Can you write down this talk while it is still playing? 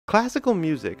Classical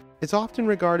music is often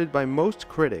regarded by most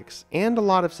critics and a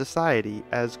lot of society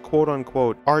as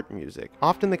quote-unquote art music,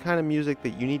 often the kind of music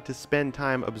that you need to spend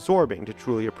time absorbing to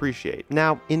truly appreciate.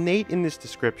 Now, innate in this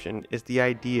description is the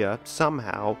idea,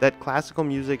 somehow, that classical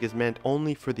music is meant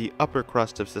only for the upper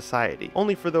crust of society,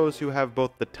 only for those who have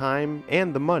both the time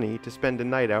and the money to spend a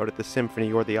night out at the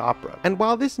symphony or the opera. And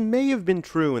while this may have been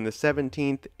true in the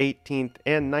 17th, 18th,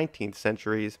 and 19th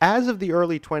centuries, as of the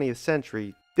early 20th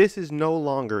century, this is no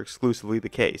longer exclusively the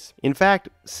case. In fact,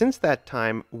 since that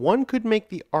time, one could make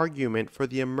the argument for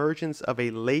the emergence of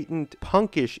a latent,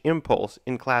 punkish impulse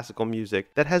in classical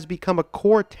music that has become a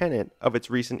core tenet of its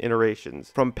recent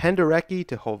iterations. From Penderecki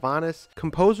to Hovhannes,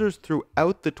 composers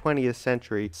throughout the 20th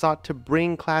century sought to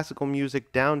bring classical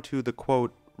music down to the,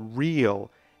 quote,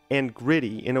 real and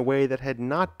gritty in a way that had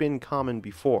not been common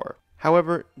before.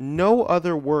 However, no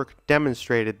other work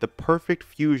demonstrated the perfect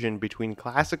fusion between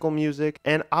classical music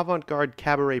and avant-garde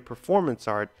cabaret performance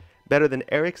art better than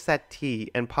Erik Satie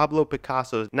and Pablo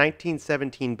Picasso's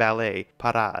 1917 ballet,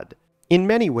 Parade. In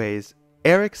many ways,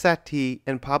 Erik Satie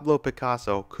and Pablo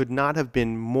Picasso could not have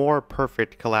been more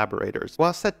perfect collaborators.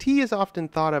 While Satie is often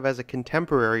thought of as a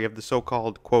contemporary of the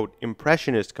so-called, quote,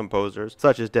 impressionist composers,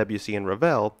 such as Debussy and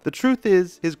Ravel, the truth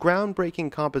is, his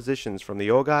groundbreaking compositions from the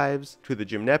Ogives, to the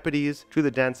Gymnopédies, to the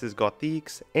Danses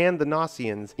Gothiques, and the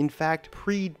Gnossiens, in fact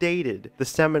predated the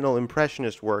seminal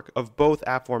impressionist work of both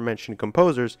aforementioned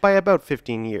composers by about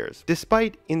 15 years.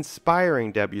 Despite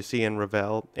inspiring Debussy and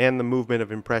Ravel, and the movement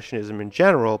of impressionism in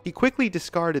general, he quickly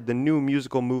discarded the new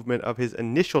musical movement of his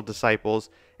initial disciples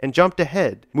and jumped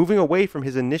ahead, moving away from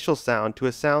his initial sound to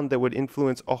a sound that would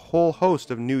influence a whole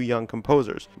host of new young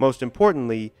composers, most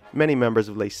importantly, many members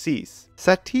of Les Six.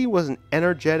 Satie was an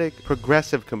energetic,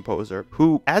 progressive composer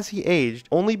who, as he aged,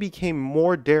 only became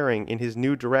more daring in his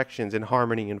new directions in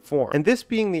harmony and form. And this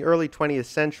being the early 20th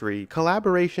century,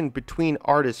 collaboration between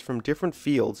artists from different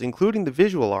fields, including the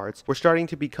visual arts, were starting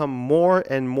to become more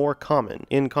and more common,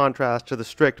 in contrast to the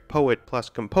strict poet plus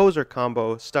composer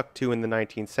combo stuck to in the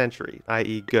 19th century,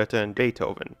 i.e. Goethe and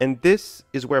Beethoven. And this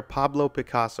is where Pablo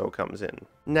Picasso comes in.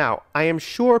 Now, I am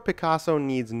sure Picasso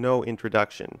needs no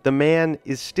introduction. The man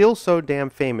is still so damn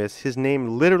famous, his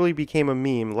name literally became a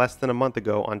meme less than a month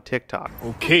ago on TikTok.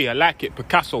 Okay, I like it,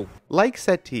 Picasso. Like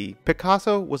Satie,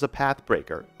 Picasso was a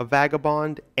pathbreaker, a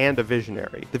vagabond, and a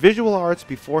visionary. The visual arts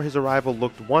before his arrival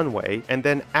looked one way, and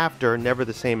then after, never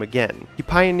the same again. He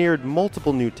pioneered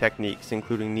multiple new techniques,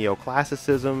 including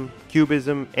neoclassicism,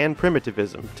 cubism, and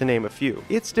primitivism, to name a few.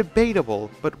 It's debatable,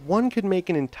 but one could make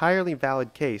an entirely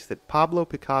valid case that Pablo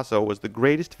Picasso was the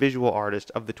greatest visual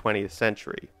artist of the 20th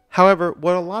century. However,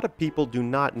 what a lot of people do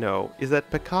not know is that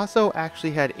Picasso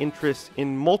actually had interests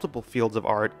in multiple fields of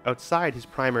art outside his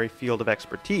primary field of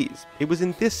expertise. It was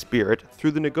in this spirit,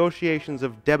 through the negotiations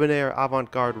of debonair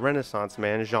avant-garde Renaissance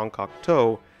man Jean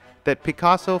Cocteau, that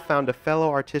Picasso found a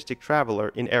fellow artistic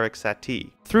traveler in Erik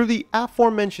Satie. Through the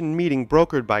aforementioned meeting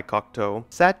brokered by Cocteau,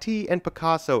 Satie and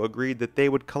Picasso agreed that they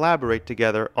would collaborate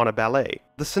together on a ballet.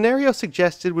 The scenario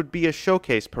suggested would be a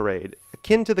showcase parade,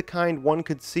 akin to the kind one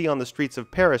could see on the streets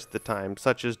of Paris at the time,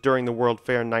 such as during the World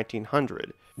Fair in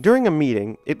 1900. During a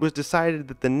meeting, it was decided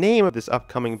that the name of this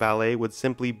upcoming ballet would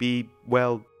simply be,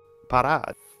 well,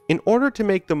 Parade. In order to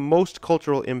make the most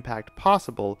cultural impact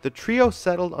possible, the trio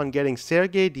settled on getting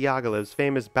Sergei Diaghilev's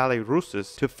famous Ballet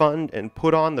Russes to fund and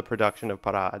put on the production of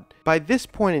Parade. By this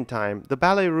point in time, the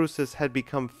Ballet Russes had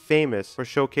become famous for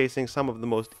showcasing some of the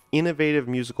most innovative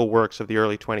musical works of the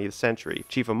early 20th century,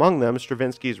 chief among them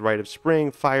Stravinsky's Rite of Spring,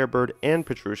 Firebird, and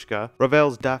Petrushka,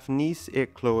 Ravel's Daphnis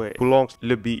et Chloé, Poulenc's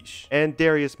Le Biche, and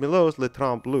Darius Milhaud's Le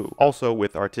Train Bleu, also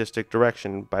with artistic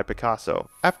direction by Picasso.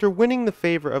 After winning the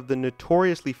favor of the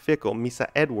notoriously fickle Misa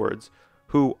Edwards,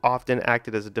 who often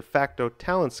acted as a de facto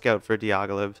talent scout for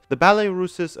Diaghilev, the Ballet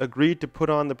Russes agreed to put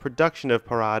on the production of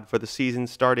Parade for the season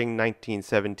starting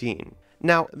 1917.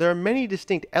 Now, there are many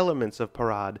distinct elements of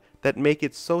Parade that make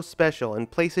it so special and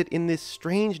place it in this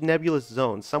strange nebulous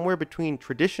zone somewhere between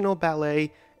traditional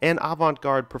ballet and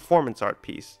avant-garde performance art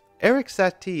piece. Erik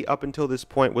Satie up until this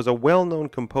point was a well-known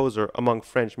composer among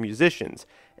French musicians,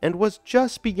 and was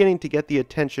just beginning to get the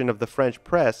attention of the French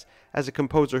press as a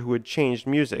composer who had changed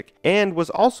music, and was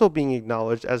also being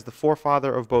acknowledged as the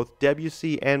forefather of both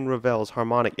Debussy and Ravel's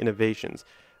harmonic innovations,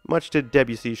 much to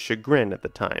Debussy's chagrin at the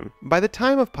time. By the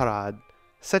time of Parade,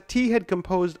 Satie had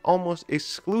composed almost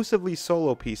exclusively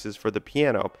solo pieces for the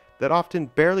piano that often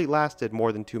barely lasted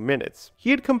more than 2 minutes. He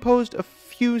had composed a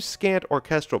few scant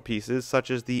orchestral pieces,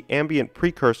 such as the ambient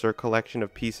precursor collection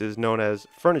of pieces known as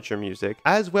furniture music,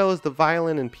 as well as the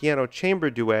violin and piano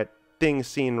chamber duet things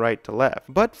seen right to left.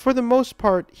 But for the most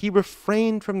part, he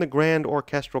refrained from the grand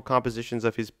orchestral compositions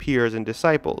of his peers and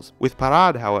disciples. With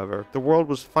Parade, however, the world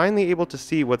was finally able to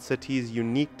see what Satie's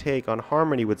unique take on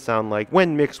harmony would sound like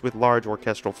when mixed with large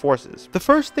orchestral forces. The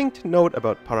first thing to note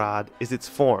about Parade is its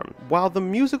form. While the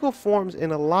musical forms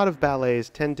in a lot of ballets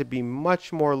tend to be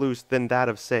much more loose than that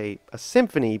of, say, a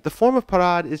symphony, the form of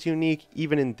Parade is unique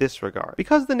even in this regard.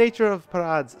 Because the nature of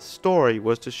Parade's story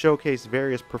was to showcase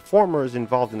various performers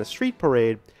involved in a street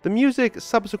parade, the music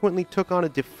subsequently took on a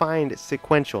defined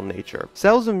sequential nature.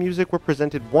 Cells of music were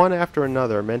presented one after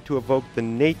another, meant to evoke the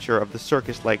nature of the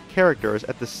circus-like characters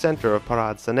at the center of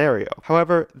Parade's scenario.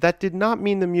 However, that did not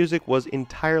mean the music was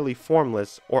entirely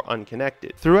formless or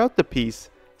unconnected. Throughout the piece,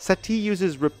 Satie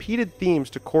uses repeated themes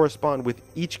to correspond with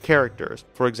each character,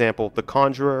 for example, the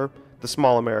conjurer, the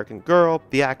small American girl,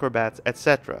 the acrobats,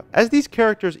 etc. As these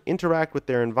characters interact with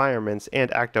their environments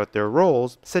and act out their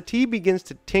roles, Satie begins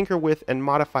to tinker with and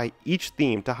modify each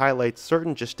theme to highlight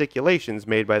certain gesticulations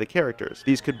made by the characters.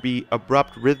 These could be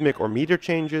abrupt rhythmic or meter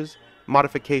changes,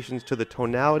 modifications to the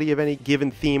tonality of any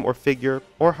given theme or figure,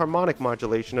 or harmonic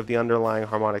modulation of the underlying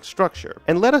harmonic structure.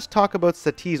 And let us talk about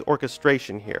Satie's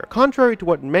orchestration here. Contrary to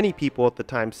what many people at the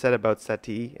time said about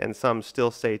Satie, and some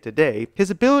still say today, his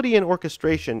ability in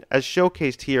orchestration, as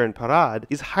showcased here in Parade,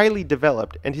 is highly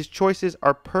developed, and his choices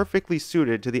are perfectly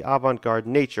suited to the avant-garde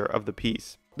nature of the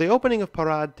piece. The opening of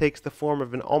Parade takes the form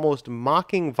of an almost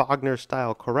mocking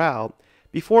Wagner-style chorale,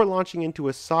 before launching into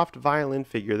a soft violin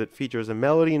figure that features a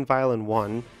melody in violin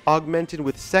 1, augmented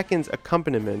with seconds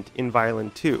accompaniment in violin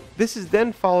 2. This is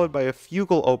then followed by a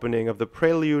fugal opening of the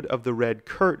prelude of the Red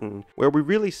Curtain, where we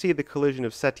really see the collision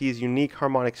of Satie's unique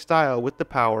harmonic style with the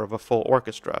power of a full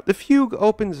orchestra. The fugue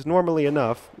opens normally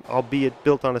enough, albeit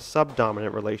built on a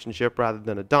subdominant relationship rather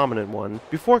than a dominant one,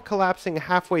 before collapsing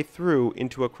halfway through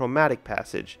into a chromatic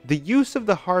passage. The use of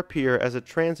the harp here as a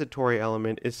transitory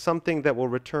element is something that will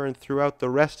return throughout the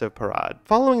rest of Parade.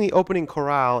 Following the opening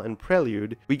chorale and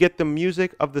prelude, we get the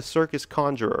music of the circus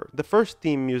conjurer, the first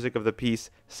theme music of the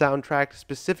piece, soundtracked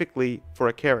specifically for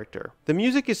a character. The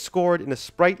music is scored in a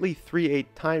sprightly 3/8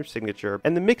 time signature,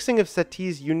 and the mixing of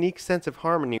Satie's unique sense of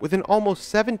harmony with an almost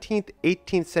 17th,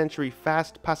 18th century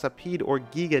fast passapide or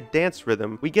giga dance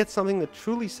rhythm, we get something that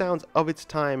truly sounds of its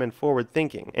time and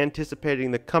forward-thinking, anticipating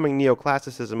the coming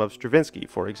neoclassicism of Stravinsky,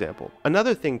 for example.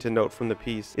 Another thing to note from the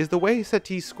piece is the way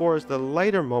Satie scores the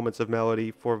lighter moments of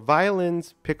melody for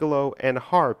violins, piccolo, and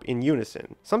harp in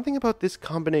unison. Something about this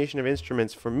combination of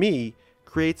instruments, for me,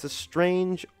 creates a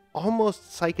strange, almost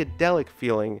psychedelic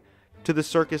feeling to the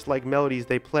circus-like melodies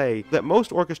they play that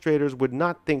most orchestrators would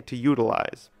not think to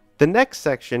utilize. The next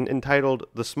section, entitled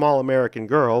The Small American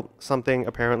Girl, something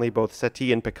apparently both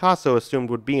Satie and Picasso assumed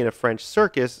would be in a French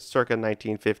circus circa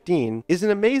 1915, is an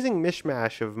amazing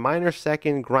mishmash of minor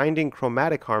second grinding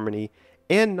chromatic harmony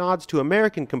and nods to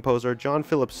American composer John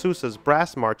Philip Sousa's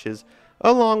brass marches,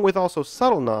 along with also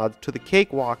subtle nods to the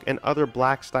cakewalk and other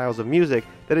black styles of music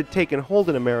that had taken hold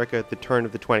in America at the turn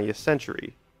of the 20th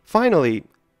century. Finally,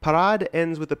 Parade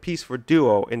ends with a piece for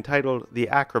duo entitled The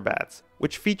Acrobats,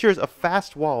 which features a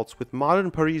fast waltz with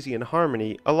modern Parisian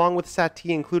harmony, along with Satie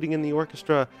including in the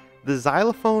orchestra the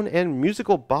xylophone and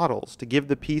musical bottles to give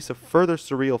the piece a further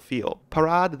surreal feel.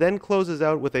 Parade then closes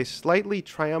out with a slightly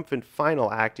triumphant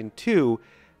final act in 2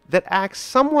 that acts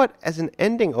somewhat as an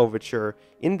ending overture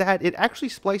in that it actually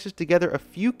splices together a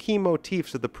few key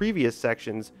motifs of the previous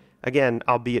sections, again,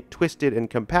 albeit twisted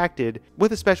and compacted,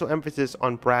 with a special emphasis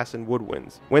on brass and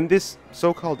woodwinds. When this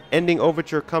so-called ending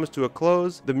overture comes to a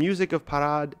close, the music of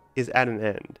Parade is at an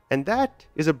end. And that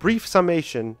is a brief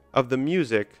summation of the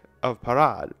music of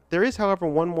Parade. There is, however,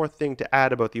 one more thing to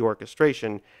add about the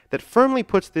orchestration that firmly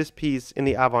puts this piece in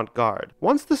the avant-garde.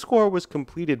 Once the score was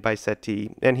completed by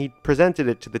Satie, and he presented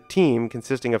it to the team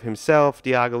consisting of himself,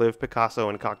 Diaghilev, Picasso,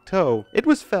 and Cocteau, it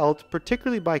was felt,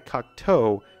 particularly by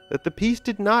Cocteau, that the piece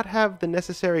did not have the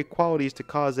necessary qualities to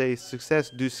cause a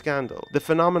succès du scandale, the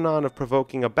phenomenon of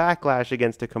provoking a backlash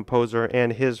against a composer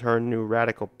and his/her new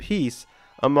radical piece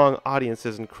among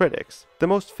audiences and critics. The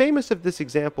most famous of this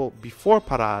example before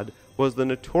Parade was the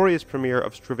notorious premiere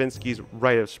of Stravinsky's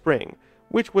Rite of Spring,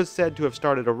 which was said to have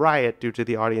started a riot due to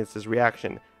the audience's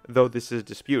reaction, though this is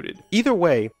disputed. Either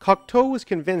way, Cocteau was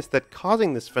convinced that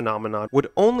causing this phenomenon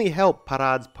would only help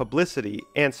Parade's publicity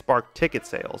and spark ticket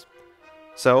sales.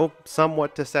 So,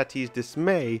 somewhat to Satie's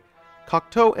dismay,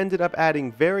 Cocteau ended up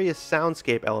adding various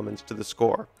soundscape elements to the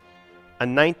score. a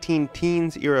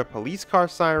 19-teens era police car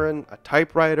siren, a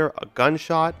typewriter, a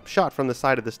gunshot, shot from the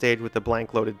side of the stage with a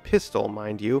blank-loaded pistol,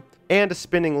 mind you, and a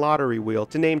spinning lottery wheel,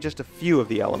 to name just a few of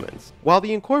the elements. While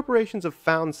the incorporations of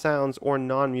found sounds or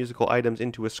non-musical items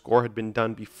into a score had been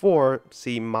done before,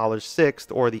 see Mahler's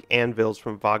Sixth or the anvils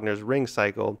from Wagner's Ring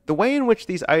Cycle, the way in which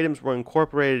these items were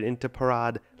incorporated into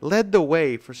Parade led the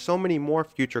way for so many more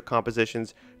future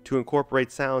compositions to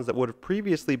incorporate sounds that would have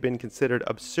previously been considered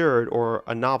absurd or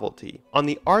a novelty. On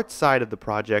the art side of the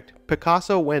project,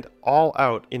 Picasso went all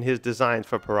out in his designs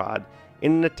for Parade,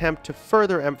 in an attempt to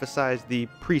further emphasize the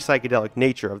pre-psychedelic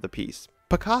nature of the piece.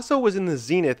 Picasso was in the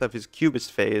zenith of his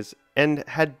Cubist phase and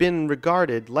had been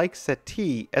regarded, like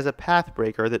Satie, as a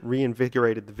pathbreaker that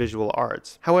reinvigorated the visual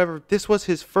arts. However, this was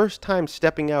his first time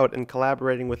stepping out and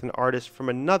collaborating with an artist from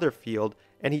another field,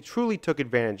 and he truly took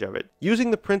advantage of it.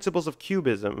 Using the principles of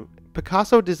Cubism,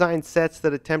 Picasso designed sets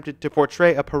that attempted to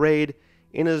portray a parade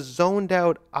in a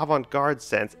zoned-out avant-garde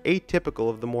sense, atypical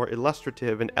of the more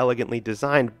illustrative and elegantly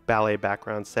designed ballet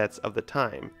background sets of the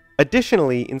time.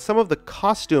 Additionally, in some of the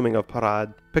costuming of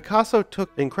Parade, Picasso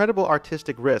took incredible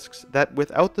artistic risks that,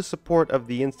 without the support of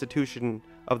the institution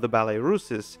of the Ballet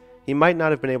Russes, he might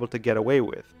not have been able to get away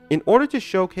with. In order to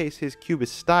showcase his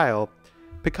Cubist style,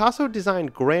 Picasso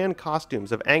designed grand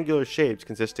costumes of angular shapes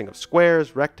consisting of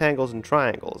squares, rectangles, and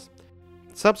triangles.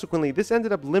 Subsequently, this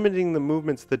ended up limiting the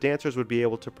movements the dancers would be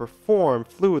able to perform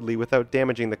fluidly without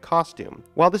damaging the costume.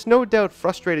 While this no doubt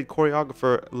frustrated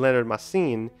choreographer Leonard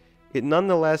Massine, it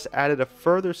nonetheless added a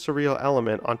further surreal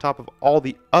element on top of all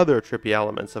the other trippy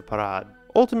elements of Parade.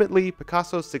 Ultimately,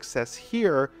 Picasso's success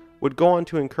here would go on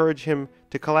to encourage him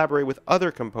to collaborate with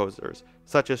other composers,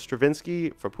 such as Stravinsky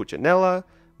for Puccinella,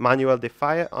 Manuel de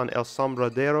Falla on El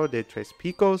Sombrero de Tres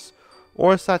Picos,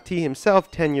 or Satie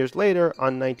himself 10 years later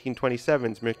on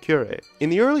 1927's Mercure. In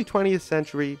the early 20th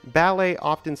century, ballet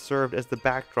often served as the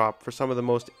backdrop for some of the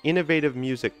most innovative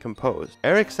music composed.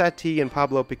 Erik Satie and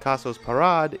Pablo Picasso's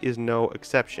Parade is no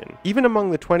exception. Even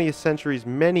among the 20th century's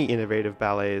many innovative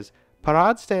ballets,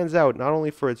 Parade stands out not only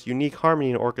for its unique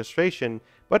harmony and orchestration,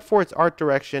 but for its art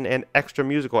direction and extra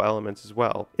musical elements as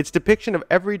well. Its depiction of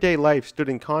everyday life stood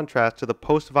in contrast to the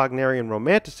post-Wagnerian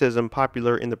romanticism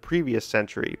popular in the previous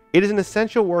century. It is an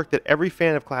essential work that every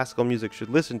fan of classical music should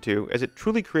listen to, as it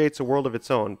truly creates a world of its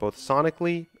own, both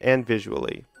sonically and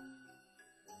visually.